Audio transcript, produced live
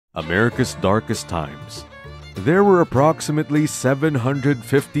America's darkest times. There were approximately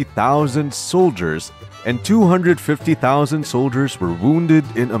 750,000 soldiers, and 250,000 soldiers were wounded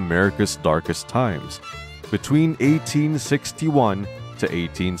in America's darkest times, between 1861 to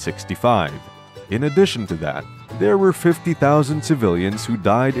 1865. In addition to that, there were 50,000 civilians who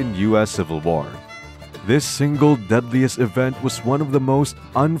died in U.S. Civil War. This single deadliest event was one of the most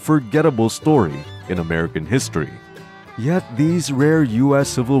unforgettable story in American history. Yet these rare U.S.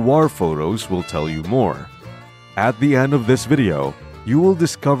 Civil War photos will tell you more. At the end of this video, you will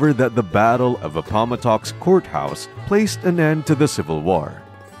discover that the Battle of Appomattox Courthouse placed an end to the Civil War.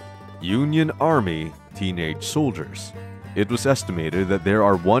 Union Army teenage soldiers. It was estimated that there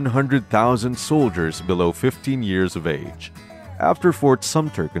are 100,000 soldiers below 15 years of age. After Fort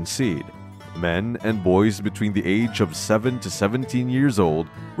Sumter conceded, men and boys between the age of 7 to 17 years old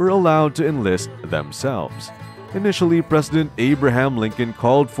were allowed to enlist themselves. Initially, President Abraham Lincoln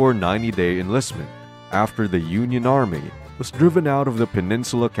called for 90-day enlistment. After the Union Army was driven out of the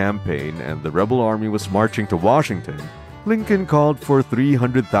Peninsula Campaign and the rebel army was marching to Washington, Lincoln called for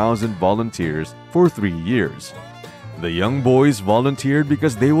 300,000 volunteers for 3 years. The young boys volunteered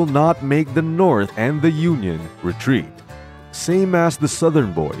because they will not make the North and the Union retreat. Same as the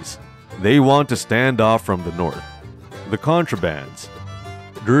Southern boys, they want to stand off from the North. The contrabands.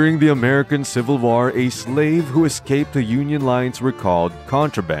 During the American Civil War, a slave who escaped the Union lines were called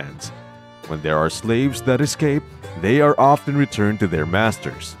contrabands. When there are slaves that escape, they are often returned to their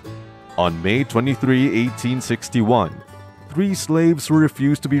masters. On May 23, 1861, 3 slaves were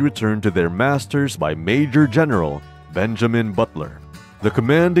refused to be returned to their masters by Major General Benjamin Butler, the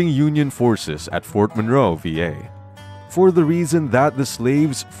commanding Union forces at Fort Monroe, VA, for the reason that the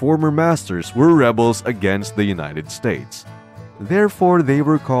slaves' former masters were rebels against the United States. Therefore, they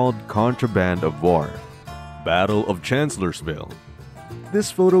were called contraband of war. Battle of Chancellorsville.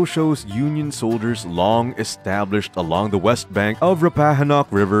 This photo shows Union soldiers long established along the west bank of Rappahannock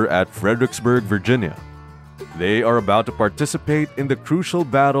River at Fredericksburg, Virginia. They are about to participate in the crucial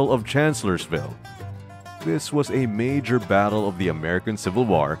Battle of Chancellorsville. This was a major battle of the American Civil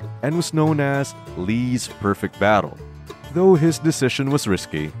War and was known as Lee's Perfect Battle. Though his decision was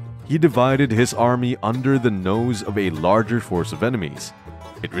risky, he divided his army under the nose of a larger force of enemies.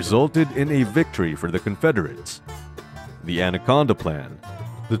 It resulted in a victory for the Confederates. The Anaconda Plan.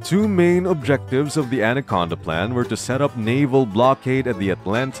 The 2 main objectives of the Anaconda Plan were to set up naval blockade at the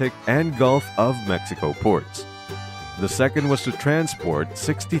Atlantic and Gulf of Mexico ports. The second was to transport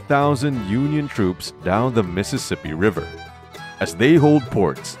 60,000 Union troops down the Mississippi River. As they hold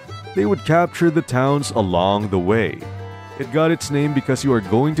ports, they would capture the towns along the way. It got its name because you are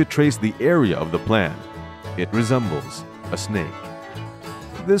going to trace the area of the plan. It resembles a snake.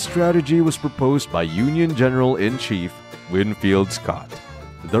 This strategy was proposed by Union General-in-Chief Winfield Scott.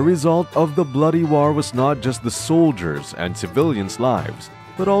 The result of the bloody war was not just the soldiers' and civilians' lives,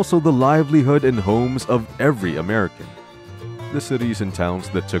 but also the livelihood and homes of every American. The cities and towns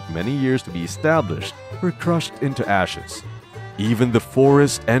that took many years to be established were crushed into ashes. Even the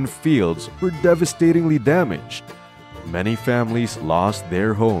forests and fields were devastatingly damaged. Many families lost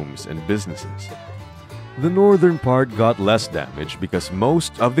their homes and businesses. The northern part got less damage because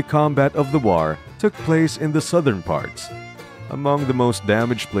most of the combat of the war took place in the southern parts. Among the most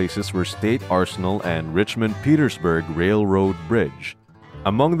damaged places were State Arsenal and Richmond-Petersburg Railroad Bridge.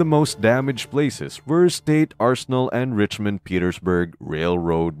 Among the most damaged places were State Arsenal and Richmond-Petersburg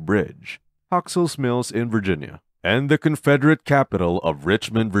Railroad Bridge, Huxley's Mills in Virginia, and the Confederate capital of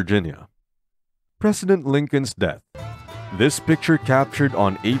Richmond, Virginia. President Lincoln's death. This picture captured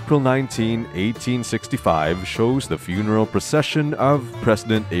on April 19, 1865 shows the funeral procession of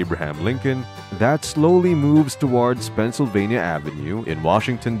President Abraham Lincoln that slowly moves towards Pennsylvania Avenue in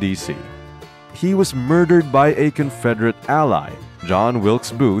Washington, D.C. He was murdered by a Confederate ally, John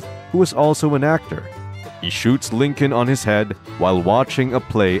Wilkes Booth, who was also an actor. He shoots Lincoln on his head while watching a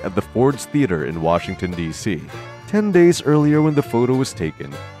play at the Ford's Theater in Washington, D.C. 10 days earlier when the photo was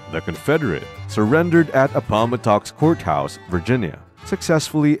taken, the Confederate surrendered at Appomattox Courthouse, Virginia,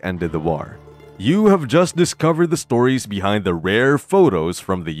 successfully ended the war. You have just discovered the stories behind the rare photos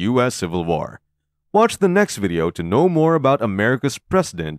from the U.S. Civil War. Watch the next video to know more about America's president